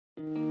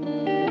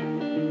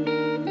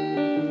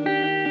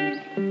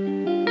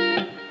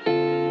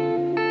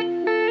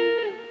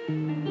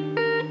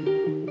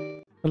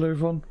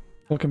everyone,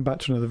 welcome back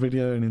to another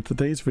video, and in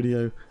today's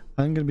video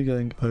I'm going to be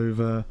going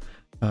over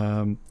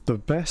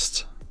the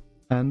best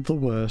and the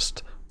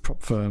worst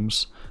prop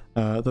firms,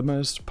 the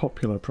most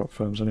popular prop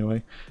firms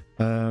anyway,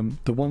 the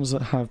ones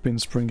that have been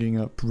springing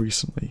up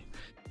recently.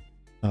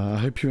 I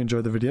hope you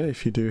enjoyed the video.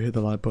 If you do, hit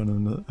the like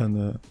button and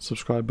the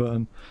subscribe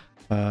button,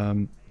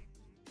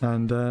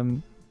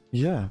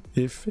 yeah,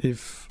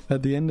 if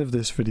at the end of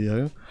this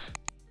video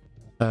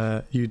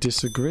you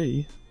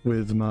disagree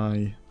with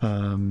my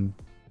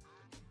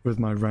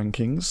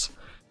rankings,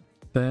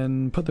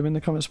 then put them in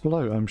the comments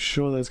below. I'm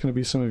sure there's going to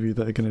be some of you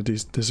that are going to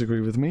disagree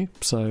with me,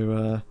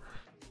 so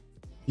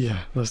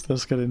yeah,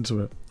 let's get into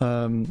it.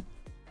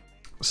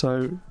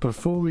 So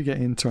before we get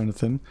into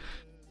anything,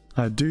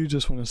 I do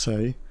just want to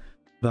say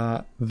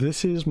that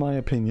this is my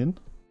opinion.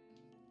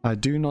 I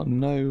do not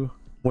know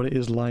what it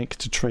is like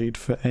to trade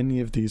for any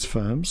of these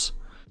firms.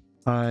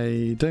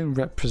 I don't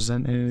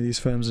represent any of these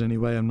firms in any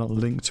way. I'm not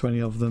linked to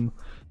any of them.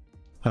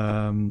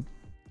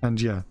 And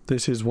yeah,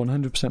 this is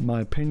 100% my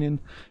opinion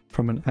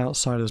from an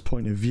outsider's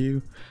point of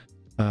view,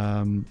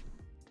 on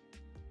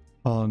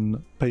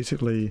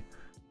basically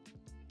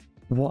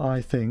what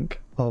I think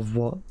of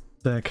what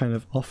their kind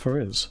of offer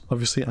is.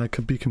 Obviously I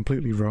could be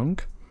completely wrong,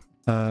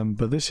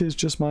 but this is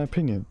just my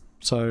opinion.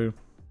 So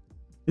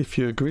if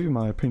you agree with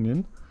my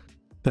opinion,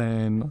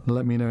 then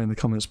let me know in the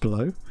comments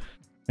below,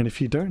 and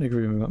if you don't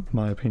agree with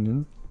my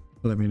opinion,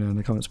 let me know in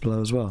the comments below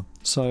as well.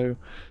 So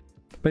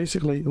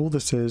basically all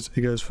this is,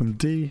 it goes from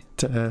D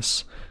to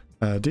S.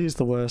 D is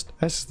the worst,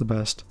 S is the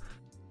best,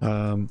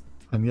 and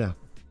yeah,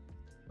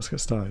 let's get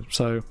started.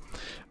 So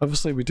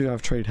obviously we do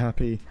have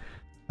TradeHappy.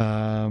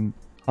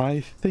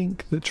 I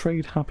think that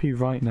TradeHappy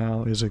right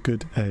now is a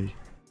good A.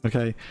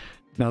 Okay,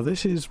 now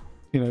this is,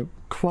 you know,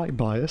 quite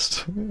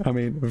biased. I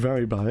mean,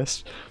 very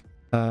biased.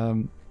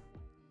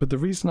 But the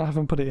reason I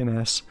haven't put it in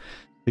S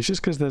is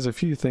just because there's a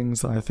few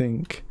things that I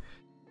think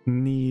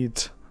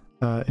need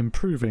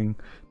improving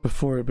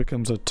before it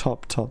becomes a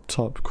top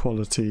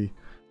quality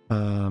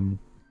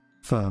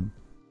firm.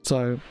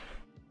 So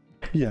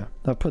yeah,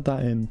 I put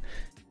that in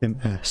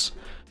S.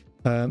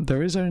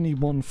 There is only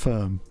one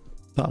firm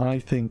that I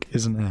think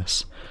is an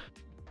S,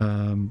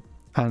 and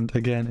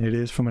again, it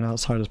is from an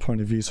outsider's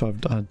point of view, so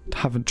I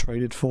haven't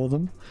traded for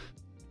them,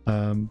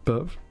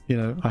 but you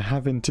know, I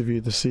have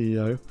interviewed the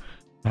CEO,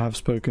 I have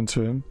spoken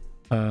to him,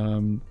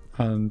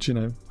 and you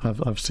know,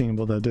 I've seen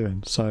what they're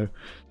doing. So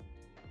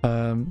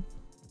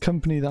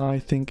company that I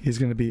think is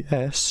going to be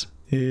S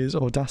is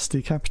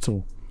Audacity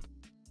Capital.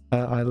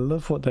 I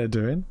love what they're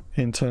doing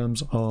in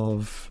terms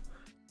of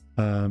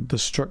the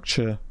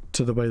structure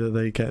to the way that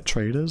they get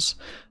traders.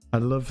 I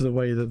love the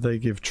way that they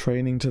give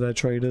training to their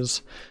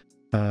traders.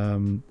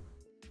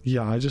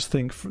 Yeah, I just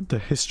think the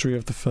history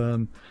of the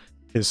firm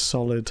is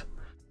solid,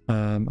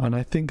 and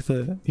I think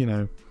that, you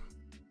know,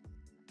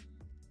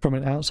 from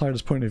an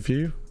outsider's point of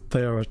view,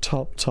 they are a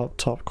top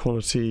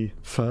quality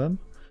firm.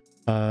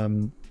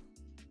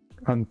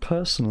 And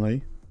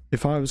personally,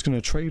 if I was going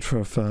to trade for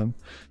a firm,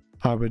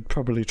 I would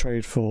probably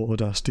trade for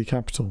Audacity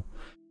Capital,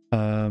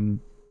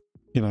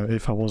 you know,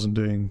 if I wasn't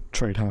doing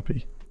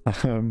TradeHappy.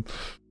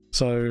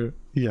 So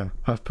yeah,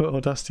 I've put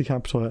Audacity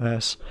Capital at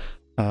S,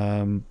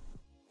 and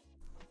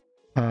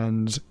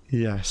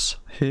yes,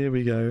 here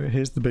we go.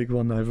 Here's the big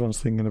one that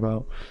everyone's thinking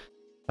about.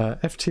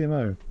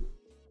 FTMO.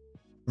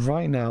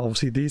 Right now,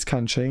 obviously these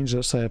can change.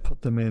 Let's say I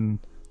put them in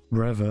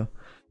wherever,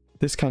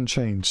 this can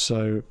change.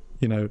 So,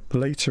 you know,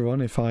 later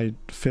on, if I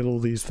fill all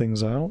these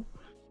things out,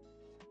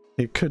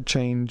 it could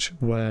change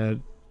where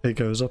it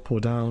goes up or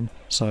down.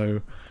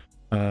 So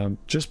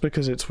just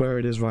because it's where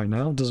it is right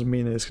now doesn't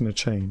mean that it's going to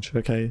change.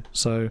 Okay,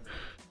 so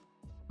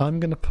I'm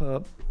going to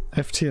put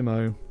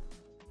FTMO,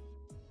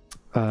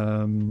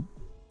 I'm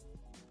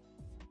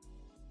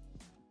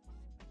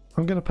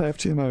going to put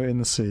FTMO in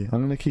the C. I'm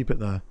going to keep it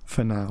there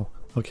for now.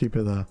 I'll keep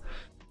it there.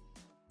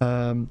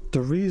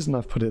 The reason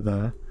I've put it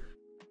there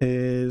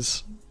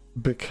is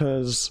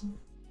because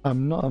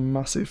I'm not a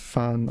massive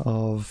fan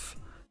of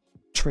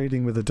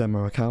trading with a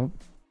demo account.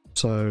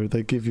 So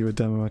they give you a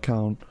demo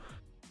account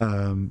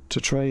to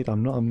trade.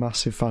 I'm not a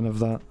massive fan of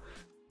that,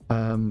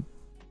 and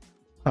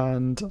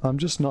I'm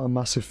just not a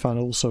massive fan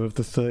also of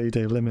the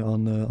 30-day limit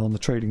on the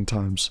trading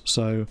times.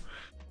 So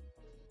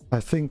I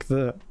think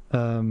that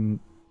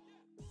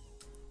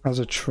as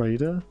a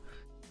trader,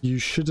 you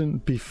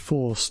shouldn't be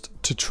forced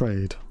to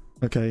trade,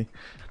 okay?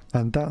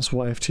 And that's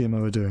what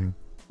FTMO are doing,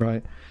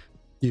 right?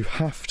 You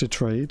have to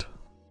trade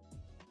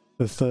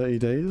for 30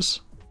 days,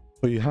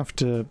 or you have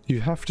to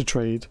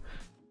trade,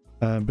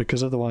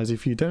 because otherwise,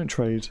 if you don't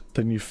trade,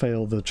 then you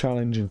fail the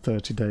challenge in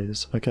 30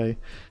 days, okay?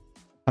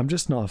 I'm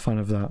just not a fan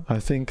of that. I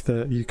think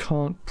that you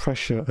can't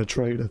pressure a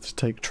trader to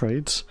take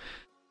trades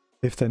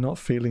if they're not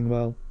feeling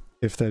well,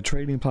 if their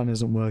trading plan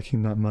isn't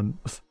working that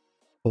month,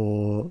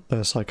 or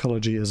their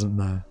psychology isn't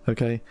there,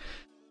 okay?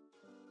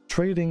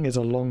 Trading is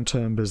a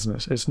long-term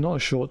business. It's not a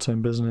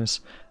short-term business,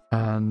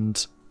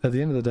 and at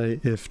the end of the day,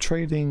 if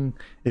getting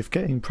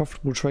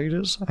profitable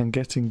traders and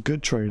getting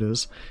good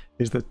traders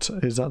is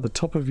at the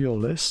top of your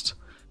list,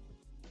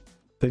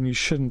 then you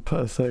shouldn't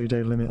put a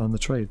 30-day limit on the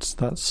trades.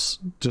 That's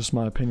just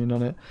my opinion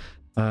on it.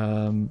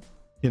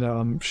 You know,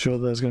 I'm sure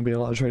there's going to be a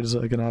lot of traders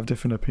that are going to have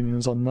different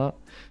opinions on that.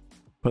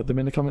 Put them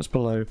in the comments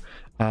below,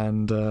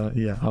 and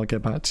yeah, I'll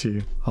get back to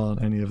you on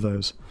any of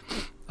those.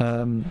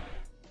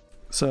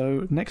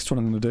 So next one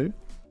I'm going to do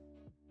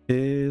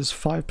is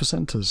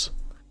 5%ers.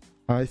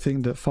 I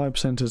think that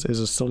 5%ers is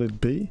a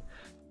solid B.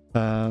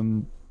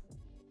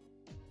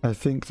 I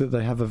think that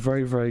they have a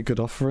very, very good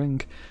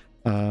offering.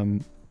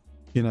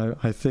 You know,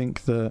 I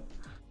think that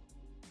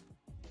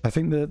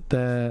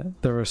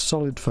they're a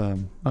solid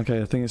firm.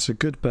 Okay, I think it's a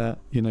good bet.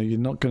 You know, you're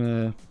not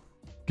gonna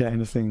get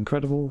anything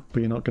incredible,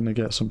 but you're not gonna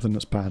get something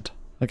that's bad.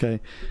 Okay,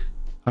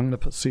 I'm gonna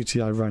put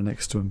CTI right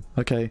next to them.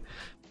 Okay,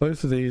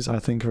 both of these I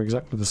think are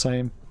exactly the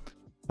same.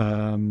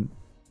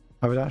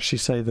 I would actually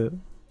say that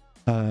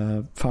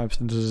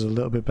 5% is a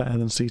little bit better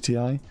than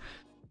CTI,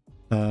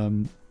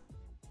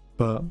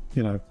 but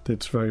you know,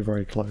 it's very,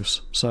 very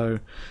close. So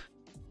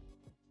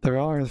there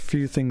are a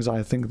few things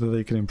I think that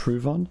they can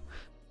improve on.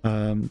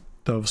 That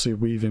obviously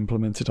we've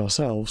implemented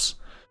ourselves,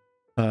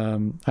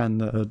 and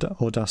that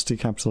Audacity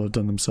Capital have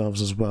done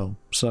themselves as well.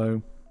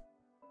 So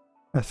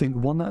I think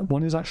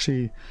one is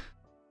actually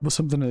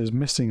something that is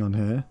missing on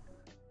here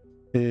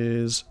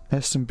is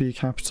S&B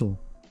Capital.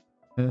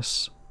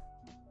 S,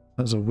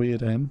 that's a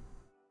weird M.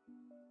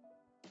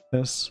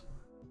 S&B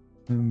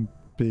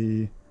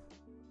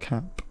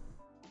Cap.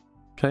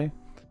 Okay,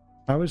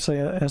 I would say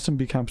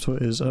S&B Capital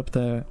is up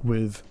there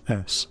with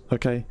S.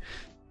 Okay,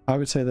 I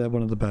would say they're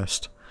one of the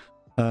best.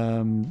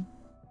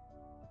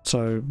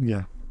 So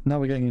yeah, now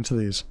we're getting into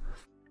these.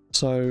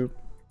 So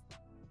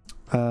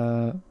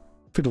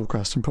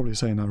Fiddlecrest, I'm probably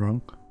saying that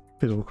wrong,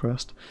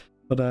 Fiddlecrest,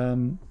 but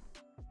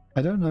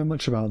I don't know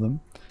much about them,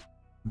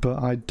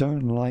 but I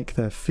don't like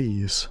their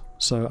fees,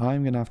 so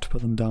I'm gonna have to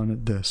put them down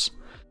at this,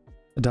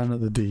 down at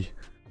the D.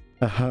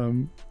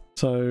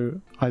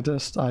 So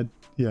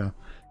yeah,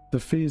 the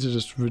fees are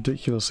just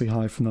ridiculously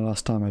high from the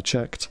last time I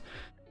checked.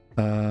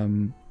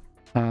 And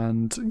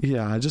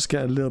yeah, I just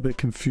get a little bit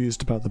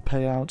confused about the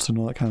payouts and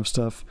all that kind of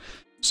stuff,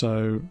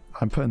 so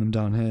I'm putting them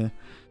down here.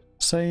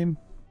 Same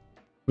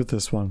with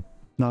this one.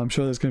 Now I'm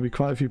sure there's going to be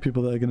quite a few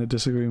people that are going to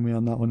disagree with me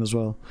on that one as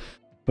well,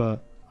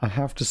 but I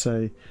have to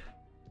say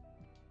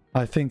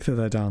I think that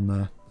they're down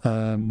there.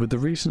 With the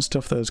recent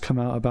stuff that has come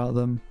out about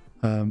them,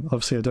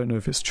 obviously I don't know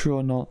if it's true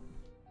or not,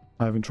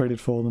 I haven't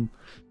traded for them,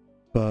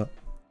 but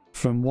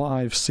from what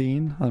I've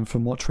seen and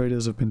from what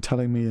traders have been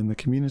telling me in the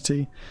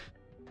community,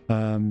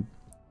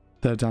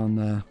 they're down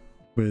there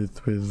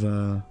with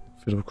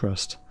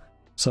Fiddlecrest.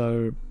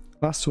 So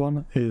last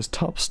one is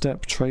Top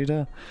Step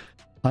Trader.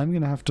 I'm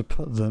gonna have to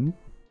put them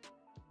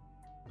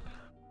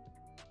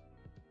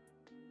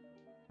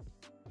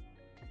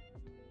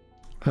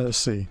at a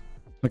C.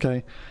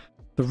 Okay,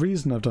 the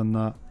reason I've done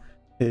that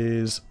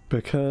is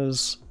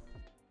because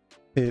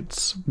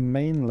it's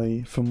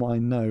mainly, from what I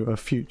know, a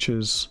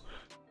futures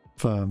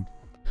firm,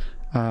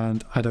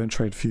 and I don't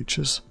trade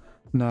futures.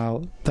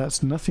 Now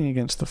that's nothing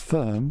against the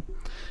firm.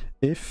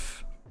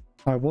 If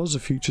I was a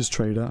futures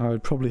trader, I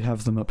would probably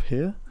have them up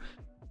here,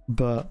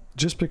 but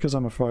just because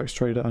I'm a Forex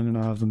trader, I'm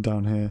going to have them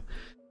down here.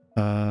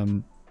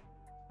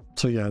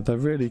 So yeah, they're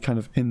really kind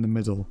of in the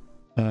middle.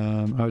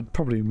 I would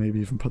probably maybe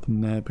even put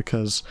them there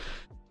because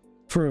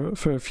for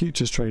a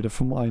futures trader,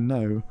 from what I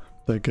know,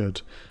 they're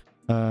good.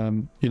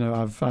 You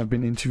know, I've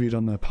been interviewed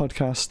on their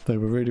podcast. They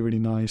were really, really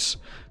nice.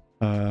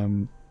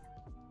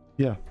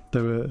 Yeah,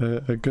 they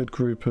were a good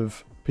group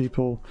of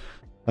people,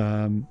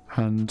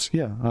 and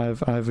yeah, I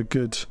have a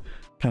good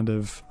kind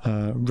of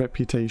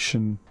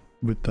reputation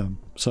with them.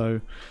 So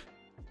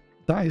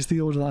that is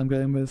the order that I'm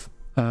going with.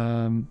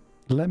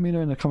 Let me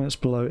know in the comments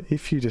below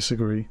if you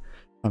disagree.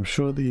 I'm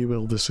sure that you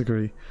will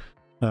disagree.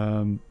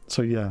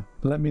 So yeah,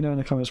 let me know in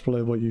the comments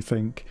below what you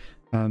think,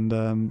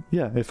 and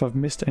yeah, if I've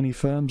missed any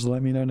firms,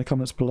 let me know in the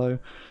comments below,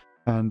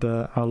 and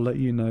I'll let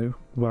you know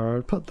where I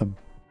would put them.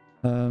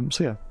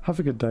 So yeah, have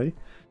a good day,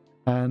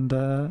 and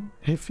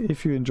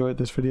if you enjoyed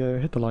this video,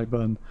 hit the like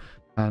button,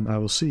 and I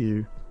will see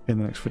you in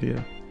the next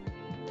video.